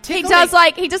 He does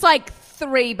like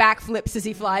 3 backflips as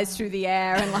he flies through the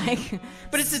air and like.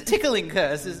 But it's a tickling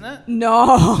curse, isn't it?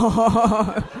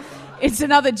 No, it's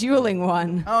another dueling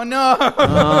one. Oh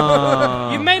no!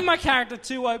 You made my character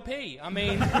too OP. I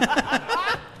mean,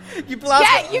 You blast.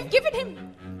 Yeah, you've given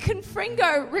him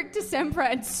Confringo, Rick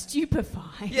Decembra, and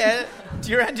Stupefy. Yeah,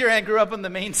 Duran grew up on the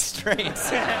main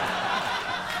streets.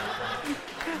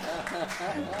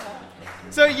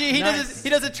 So he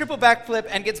does a triple backflip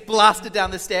and gets blasted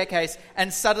down the staircase,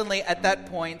 and suddenly at that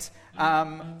point,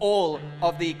 all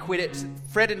of the Quidditch,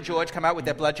 Fred and George come out with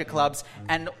their bludger clubs,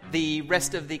 and the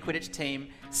rest of the Quidditch team,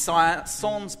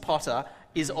 Sans Potter,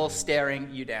 is all staring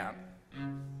you down.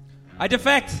 I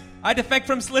defect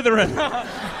from Slytherin.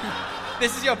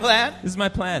 This is your plan? This is my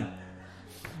plan.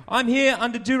 I'm here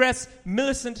under duress.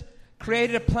 Millicent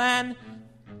created a plan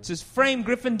to frame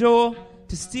Gryffindor,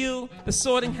 to steal the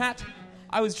Sorting Hat.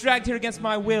 I was dragged here against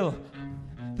my will.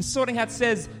 The Sorting Hat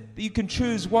says that you can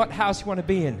choose what house you want to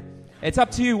be in. It's up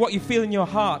to you what you feel in your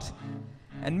heart.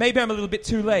 And maybe I'm a little bit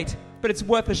too late, but it's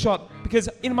worth a shot, because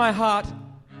in my heart,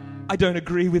 I don't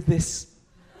agree with this.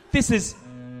 This is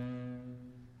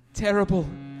terrible.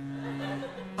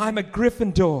 I'm a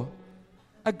Gryffindor.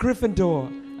 A Gryffindor.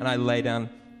 And I lay down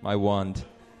my wand.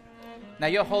 Now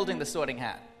you're holding the Sorting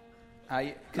Hat.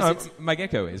 My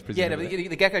gecko is, Yeah, presumably.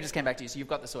 the gecko just came back to you, so you've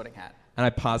got the Sorting Hat. And I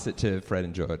pass it to Fred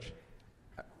and George.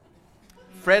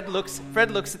 Fred looks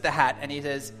at the hat and he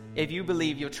says, "If you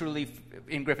believe you're truly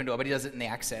in Gryffindor," but he does it in the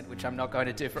accent, which I'm not going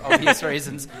to do for obvious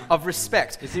reasons of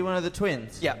respect. Is he one of the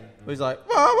twins? Yeah. He's like,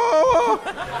 whoa, whoa,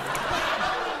 whoa.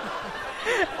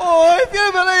 Oh, if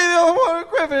you believe you're one of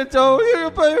Gryffindor,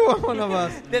 you can be one of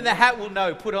us. Then the hat will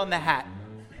know. Put on the hat.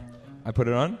 I put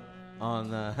it on. On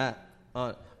the hat.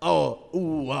 I'm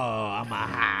a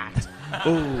hat.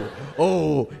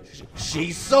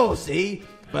 She's saucy,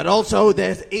 but also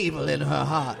there's evil in her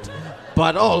heart,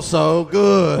 but also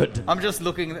good. I'm just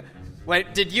looking.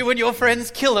 Wait, did you and your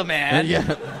friends kill a man? Yeah.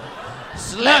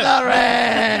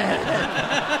 Slytherin!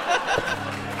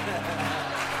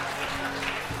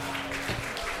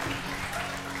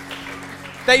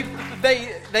 They.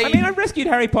 I mean, I rescued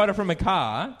Harry Potter from a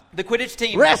car. The Quidditch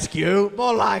team. Rescue?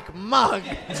 More like mug.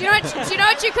 Do you know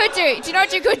what you could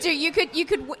do? You could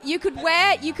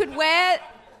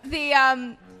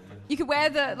wear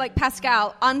the like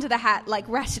Pascal under the hat like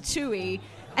Ratatouille,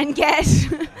 and get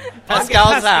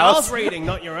Pascal's house. reading,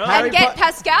 not your own. and get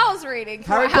Pascal's reading.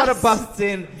 For Harry a Potter house. busts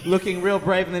in looking real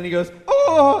brave, and then he goes,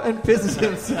 "Oh," and pisses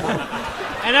himself.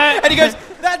 And he goes,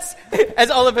 that's...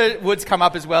 As Oliver Woods come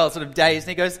up as well, sort of dazed, and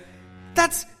he goes,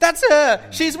 that's her.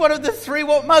 She's one of the 3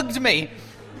 what mugged me.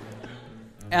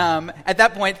 At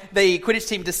that point, the Quidditch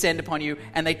team descend upon you,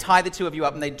 and they tie the 2 of you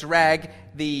up, and they drag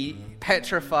the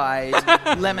petrified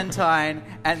Clementine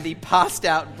and the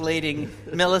passed-out, bleeding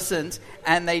Millicent,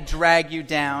 and they drag you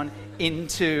down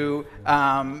into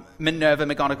Minerva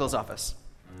McGonagall's office.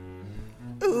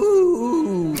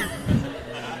 Ooh.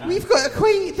 We've got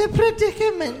quite the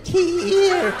predicament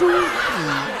here, don't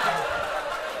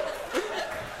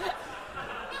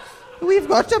we? We've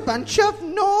got a bunch of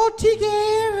naughty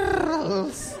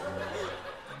girls.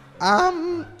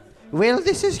 Well,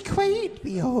 this is quite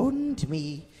beyond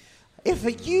me. If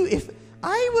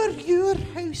I were your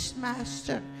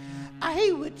housemaster,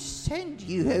 I would send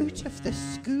you out of the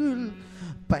school.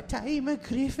 But I'm a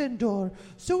Gryffindor,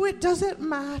 so it doesn't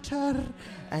matter.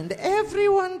 And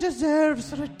everyone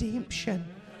deserves redemption.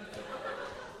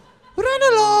 Run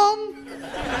along.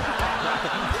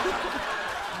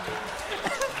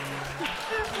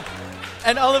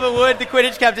 And Oliver Wood, the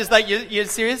Quidditch captain, is like, you're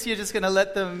serious? You're just going to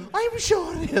let them... I'm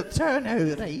sure it'll turn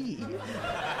out right.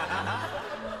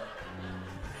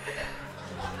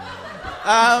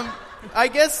 I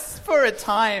guess for a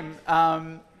time,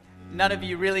 none of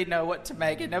you really know what to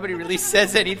make, and nobody really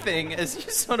says anything as you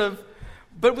sort of...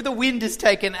 But the wind is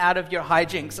taken out of your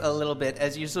hijinks a little bit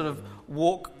as you sort of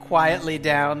walk quietly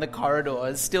down the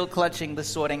corridors, still clutching the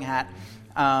Sorting Hat,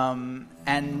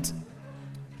 and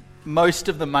most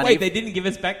of the money... Wait, they didn't give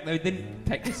us back... They didn't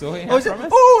take the Sorting Hat from us?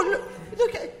 Oh,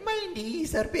 look, my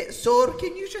knees are a bit sore.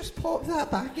 Can you just pop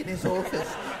that back in his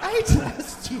office? I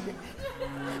trust you.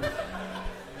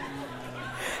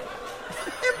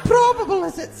 Improbable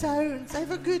as it sounds, I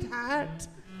have a good heart.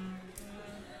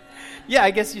 Yeah, I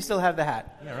guess you still have the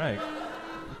hat. Yeah, right.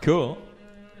 Cool.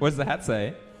 What does the hat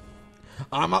say?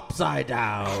 I'm upside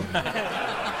down.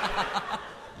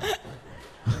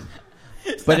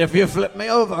 But if you flip me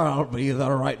over, I'll be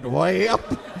the right way up.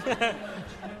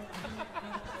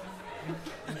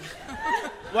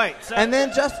 Wait, so... And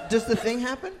then does the thing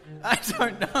happen? I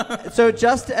don't know. So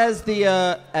just as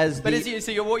the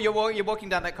you're walking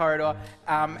down that corridor,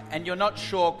 and you're not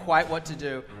sure quite what to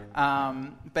do.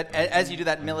 But as you do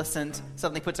that, Millicent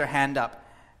suddenly puts her hand up,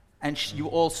 and you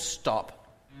all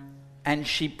stop, and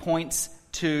she points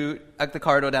to the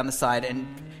corridor down the side, and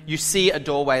you see a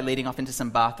doorway leading off into some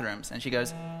bathrooms, and she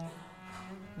goes,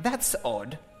 "That's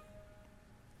odd.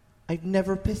 I've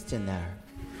never pissed in there,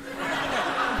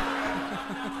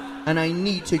 and I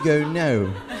need to go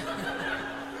now."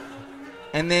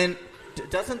 And then,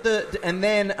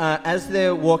 as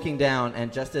they're walking down,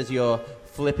 and just as you're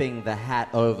flipping the hat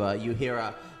over, you hear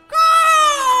a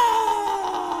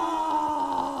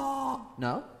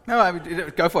no? No, I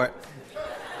would go for it.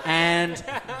 And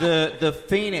the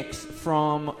Phoenix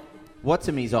from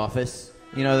What's-A-Me's office,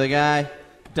 you know the guy,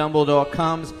 Dumbledore,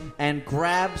 comes and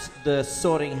grabs the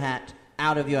Sorting Hat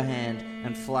out of your hand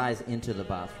and flies into the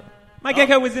bathroom. My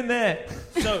gecko was in there.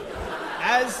 So,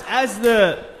 as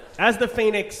the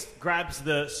Phoenix grabs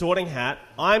the Sorting Hat,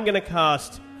 I'm going to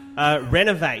cast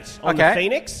Renovate on the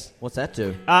Phoenix. What's that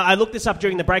do? I looked this up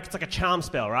during the break. It's like a charm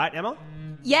spell, right, Emma?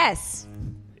 Yes.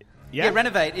 Yeah,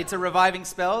 Renovate. It's a reviving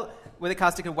spell where the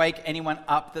caster can wake anyone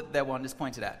up that their wand is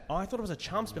pointed at. Oh, I thought it was a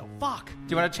charm spell. Fuck. Do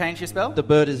you want to change your spell? The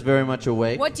bird is very much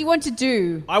awake. What do you want to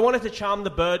do? I wanted to charm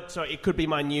the bird so it could be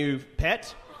my new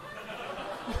pet.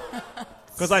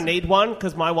 Because I need one,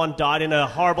 because my one died in a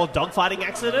horrible dogfighting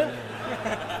accident.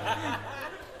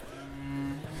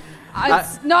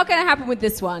 It's not going to happen with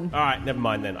this one. All right, never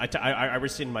mind then. I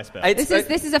rescind my spell. This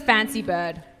is a fancy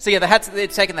bird. So yeah,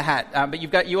 it's taken the hat,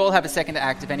 but you all have a second to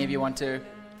act if any of you want to.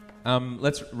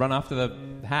 Let's run after the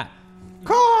hat.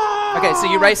 Okay, so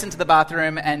you race into the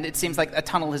bathroom, and it seems like a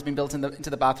tunnel has been built into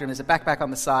the bathroom. There's a backpack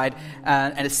on the side,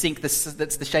 and a sink that's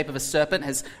the shape of a serpent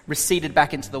has receded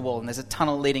back into the wall, and there's a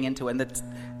tunnel leading into it. And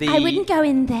I wouldn't go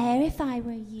in there if I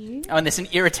were you. Oh, and there's an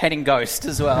irritating ghost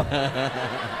as well.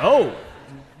 Oh.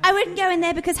 I wouldn't go in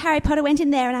there because Harry Potter went in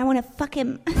there and I want to fuck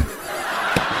him.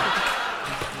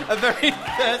 A very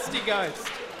thirsty ghost.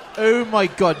 Oh my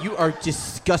god, you are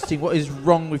disgusting. What is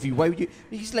wrong with you? Why would you?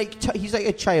 He's like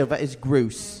a child. That is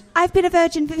gross. I've been a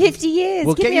virgin for 50 years.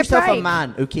 Well, Give get me yourself a break. a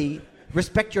man, okay?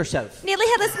 Respect yourself. Nearly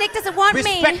Headless Nick doesn't want me.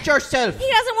 Respect yourself. He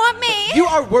doesn't want me. You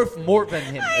are worth more than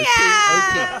him. Okay.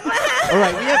 All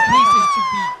right, we have places to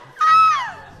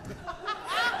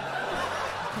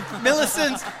be.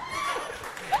 Millicent.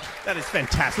 That is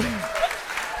fantastic.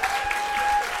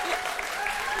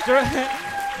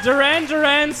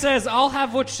 Duran says, I'll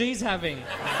have what she's having.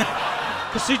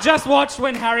 Because she just watched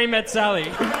When Harry Met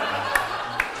Sally.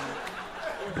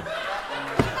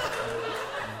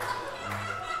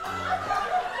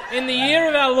 In the year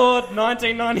of our Lord,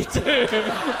 1992.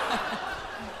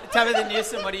 Tabitha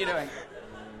Newsom, what are you doing?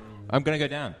 I'm going to go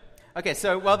down. Okay,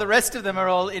 so while the rest of them are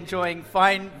all enjoying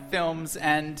fine films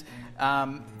and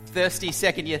thirsty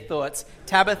second-year thoughts,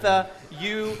 Tabitha,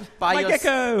 you by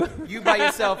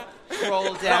yourself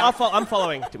crawl down. I'm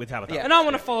following with Tabitha. Yeah. And I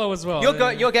want to follow as well.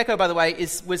 Your gecko, by the way,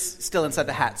 was still inside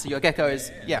the hat. So your gecko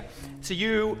is, So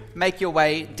you make your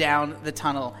way down the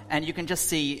tunnel, and you can just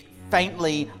see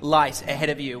faintly light ahead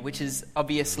of you, which is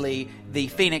obviously the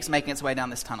Phoenix making its way down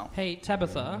this tunnel. Hey,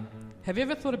 Tabitha, have you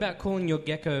ever thought about calling your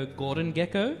gecko Gordon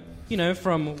Gecko? You know,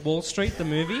 from Wall Street, the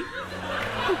movie?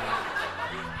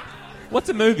 What's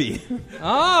a movie?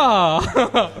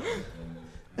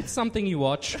 It's something you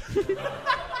watch.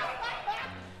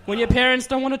 When your parents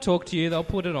don't want to talk to you, they'll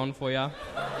put it on for you.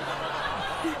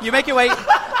 You make your way...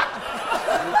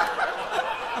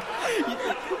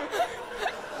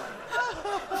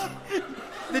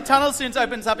 The tunnel soon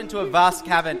opens up into a vast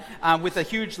cavern with a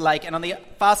huge lake, and on the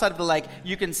far side of the lake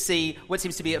you can see what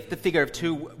seems to be the figure of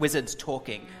two wizards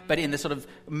talking, but in the sort of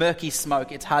murky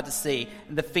smoke it's hard to see.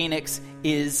 And the Phoenix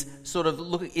is sort of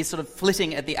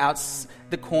flitting at the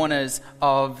corners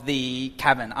of the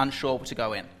cavern, unsure to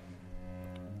go in.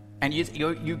 And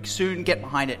you soon get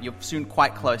behind it. You're soon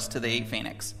quite close to the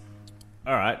Phoenix.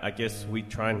 All right, I guess we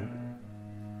kill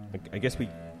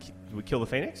the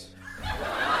Phoenix?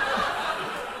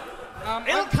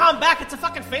 It'll come back. It's a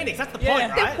fucking Phoenix. That's the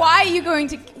point, right? Then why are you going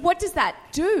to... What does that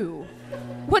do?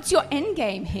 What's your end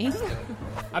game, Hing?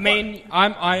 I mean,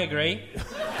 I agree.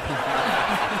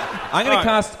 I'm going to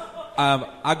cast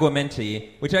Aguamenti,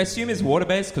 which I assume is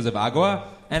water-based because of agua,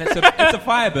 and it's a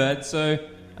firebird, so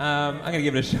I'm going to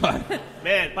give it a shot.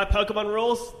 Man, by Pokemon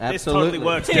rules, Absolutely. this totally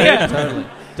works, dude. Yeah, totally.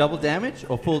 Double damage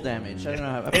or full damage? I don't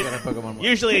know. I forgot how Pokemon works.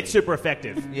 Usually it's super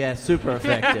effective. Yeah, super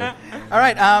effective. All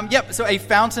right, so a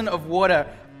fountain of water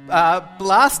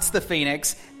blasts the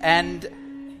Phoenix, and...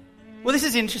 Well, this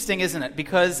is interesting, isn't it?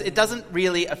 Because it doesn't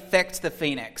really affect the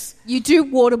Phoenix. You do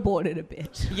waterboard it a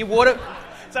bit. You water...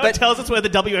 So it tells us where the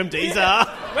WMDs are.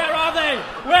 Where are they?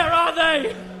 Where are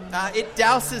they? It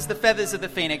douses the feathers of the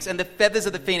Phoenix, and the feathers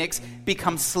of the Phoenix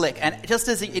become slick. And just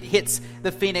as it hits,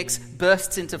 the Phoenix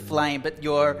bursts into flame, but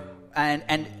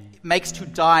and makes to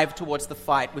dive towards the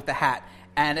fight with the hat.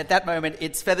 And at that moment,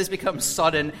 its feathers become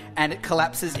sodden, and it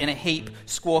collapses in a heap,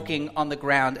 squawking on the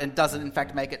ground, and doesn't in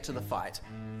fact make it to the fight.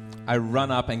 I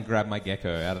run up and grab my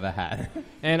gecko out of the hat.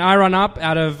 And I run up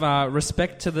out of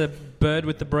respect to the bird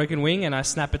with the broken wing, and I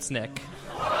snap its neck.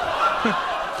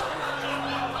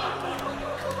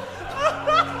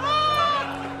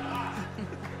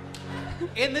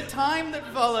 In the time that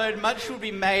followed, much will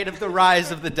be made of the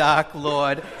rise of the Dark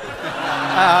Lord.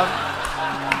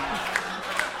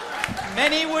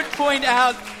 Many would point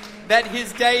out that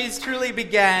his days truly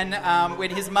began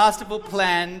when his masterful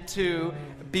plan to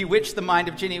bewitch the mind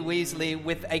of Ginny Weasley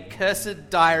with a cursed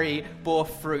diary bore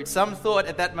fruit. Some thought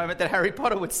at that moment that Harry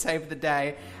Potter would save the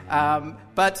day,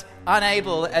 but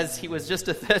unable, as he was just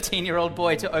a 13-year-old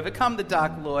boy, to overcome the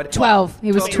Dark Lord. 12.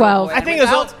 He was 12. I think it was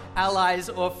without allies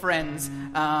or friends.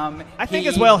 I think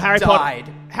as well, Harry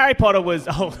Potter was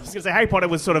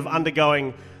sort of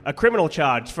undergoing a criminal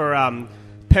charge for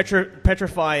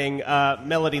petrifying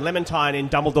Melody Lemontine in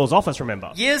Dumbledore's office,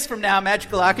 remember? Years from now,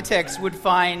 magical architects would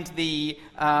find a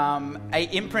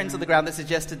imprint on the ground that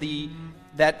suggested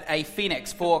that a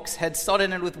phoenix, Fawkes, had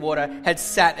sodden it with water, had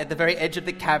sat at the very edge of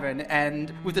the cavern,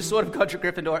 and with the sword of Godric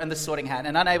Gryffindor and the Sorting Hat,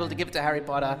 and unable to give it to Harry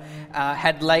Potter,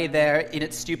 had lay there in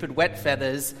its stupid wet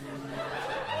feathers.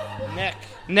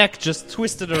 Neck just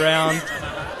twisted around.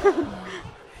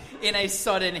 In a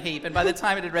sodden heap, and by the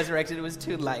time it had resurrected, it was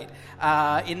too late.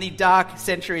 In the dark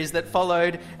centuries that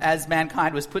followed, as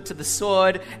mankind was put to the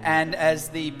sword, and as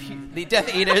the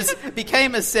Death Eaters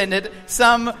became ascended,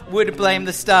 some would blame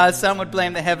the stars, some would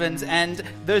blame the heavens, and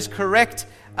those correct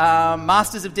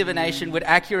masters of divination would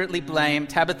accurately blame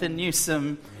Tabitha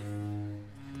Newsom,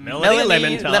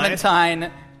 Melanie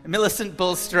Lemontine, Millicent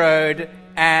Bulstrode,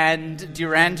 and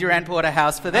Duran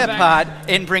Porterhouse for their part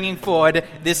in bringing forward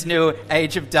this new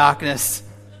age of darkness.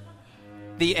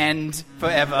 The end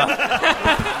forever.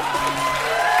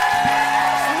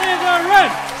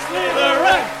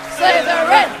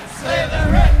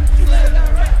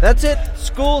 That's it.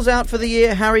 School's out for the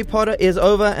year. Harry Potter is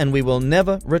over, and we will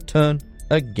never return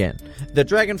again. The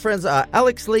Dragon Friends are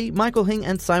Alex Lee, Michael Hing,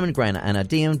 and Simon Grainer, and are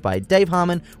DM'd by Dave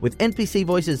Harmon, with NPC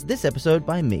voices this episode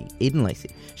by me, Eden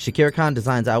Lacey. Shakira Khan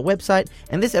designs our website,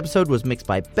 and this episode was mixed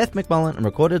by Beth McMullen and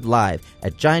recorded live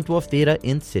at Giant Dwarf Theatre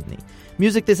in Sydney.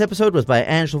 Music this episode was by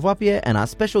Ange Lavoisier, and our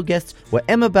special guests were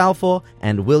Emma Balfour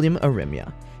and William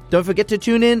Arimia. Don't forget to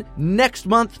tune in next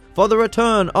month for the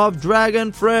return of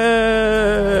Dragon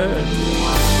Friends!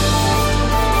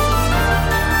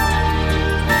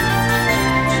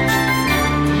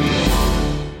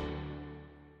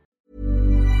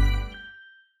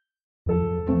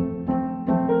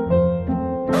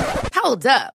 Hold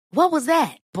up. What was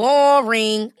that?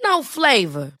 Boring. No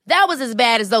flavor. That was as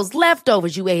bad as those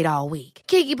leftovers you ate all week.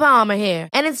 Keke Palmer here,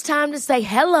 and it's time to say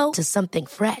hello to something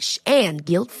fresh and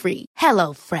guilt-free.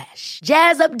 Hello Fresh.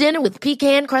 Jazz up dinner with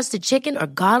pecan-crusted chicken or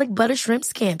garlic butter shrimp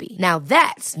scampi. Now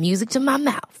that's music to my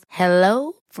mouth.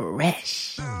 Hello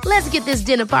Fresh. Let's get this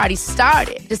dinner party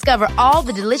started. Discover all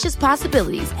the delicious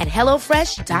possibilities at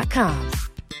HelloFresh.com.